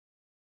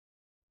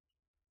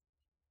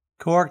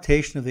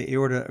Coarctation of the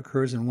aorta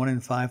occurs in 1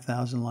 in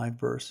 5,000 live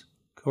births.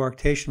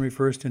 Coarctation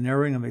refers to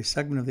narrowing of a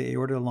segment of the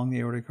aorta along the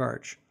aortic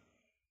arch.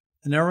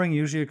 The narrowing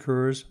usually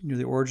occurs near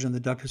the origin of the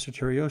ductus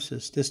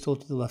arteriosus, distal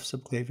to the left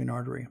subclavian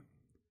artery.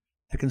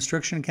 The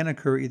constriction can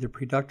occur either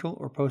preductal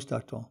or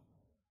postductal.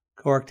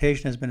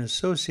 Coarctation has been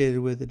associated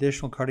with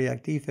additional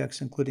cardiac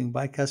defects including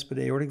bicuspid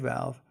aortic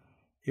valve,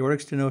 aortic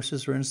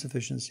stenosis or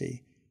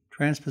insufficiency,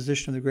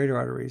 transposition of the greater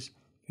arteries,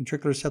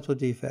 ventricular septal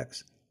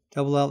defects,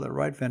 double outlet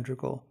right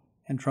ventricle,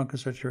 and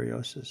truncus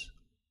arteriosus.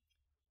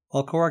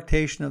 While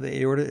coarctation of the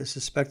aorta is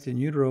suspected in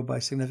utero by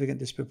significant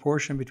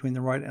disproportion between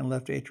the right and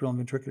left atrial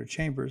and ventricular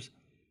chambers,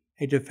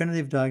 a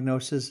definitive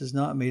diagnosis is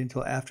not made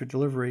until after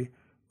delivery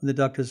when the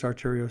ductus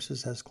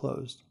arteriosus has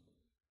closed.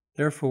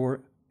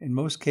 Therefore, in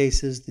most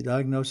cases, the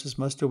diagnosis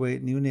must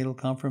await neonatal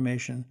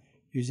confirmation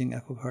using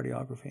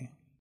echocardiography.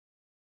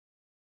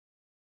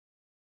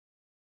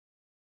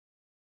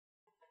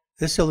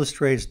 This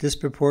illustrates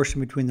disproportion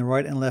between the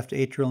right and left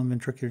atrial and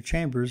ventricular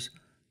chambers,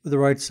 with the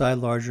right side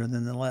larger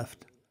than the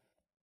left.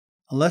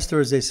 Unless there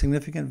is a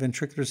significant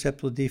ventricular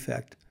septal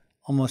defect,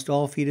 almost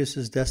all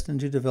fetuses destined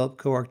to develop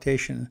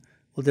coarctation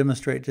will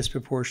demonstrate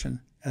disproportion,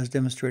 as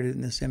demonstrated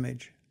in this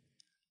image.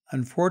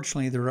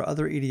 Unfortunately, there are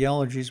other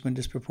etiologies when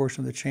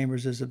disproportion of the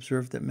chambers is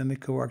observed that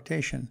mimic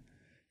coarctation.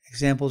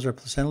 Examples are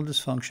placental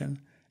dysfunction,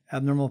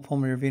 abnormal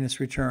pulmonary venous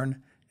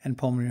return, and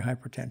pulmonary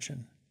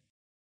hypertension.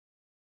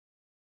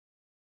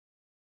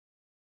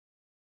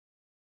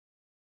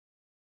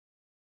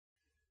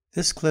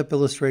 This clip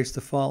illustrates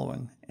the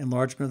following: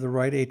 enlargement of the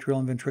right atrial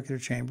and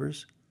ventricular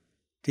chambers,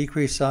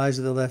 decreased size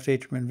of the left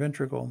atrium and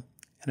ventricle,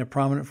 and a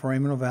prominent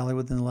foraminal valley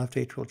within the left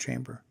atrial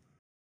chamber.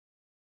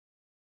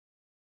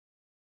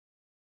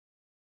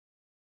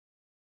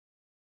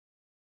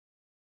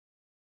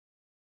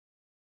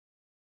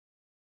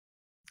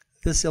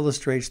 This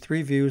illustrates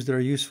 3 views that are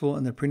useful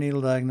in the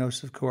prenatal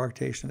diagnosis of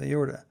coarctation of the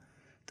aorta.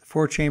 The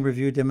 4-chamber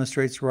view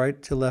demonstrates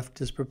right to left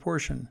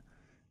disproportion.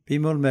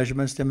 B-mode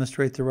measurements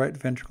demonstrate the right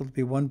ventricle to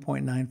be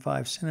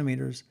 1.95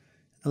 centimeters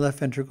and the left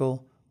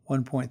ventricle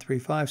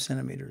 1.35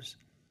 centimeters.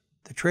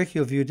 The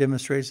tracheal view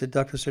demonstrates the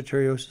ductus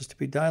arteriosus to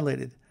be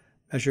dilated,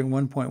 measuring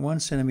 1.1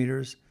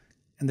 centimeters,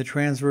 and the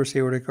transverse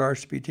aortic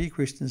arch to be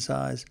decreased in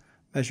size,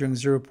 measuring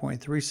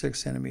 0.36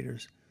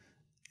 centimeters.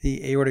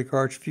 The aortic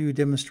arch view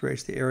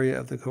demonstrates the area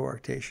of the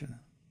coarctation.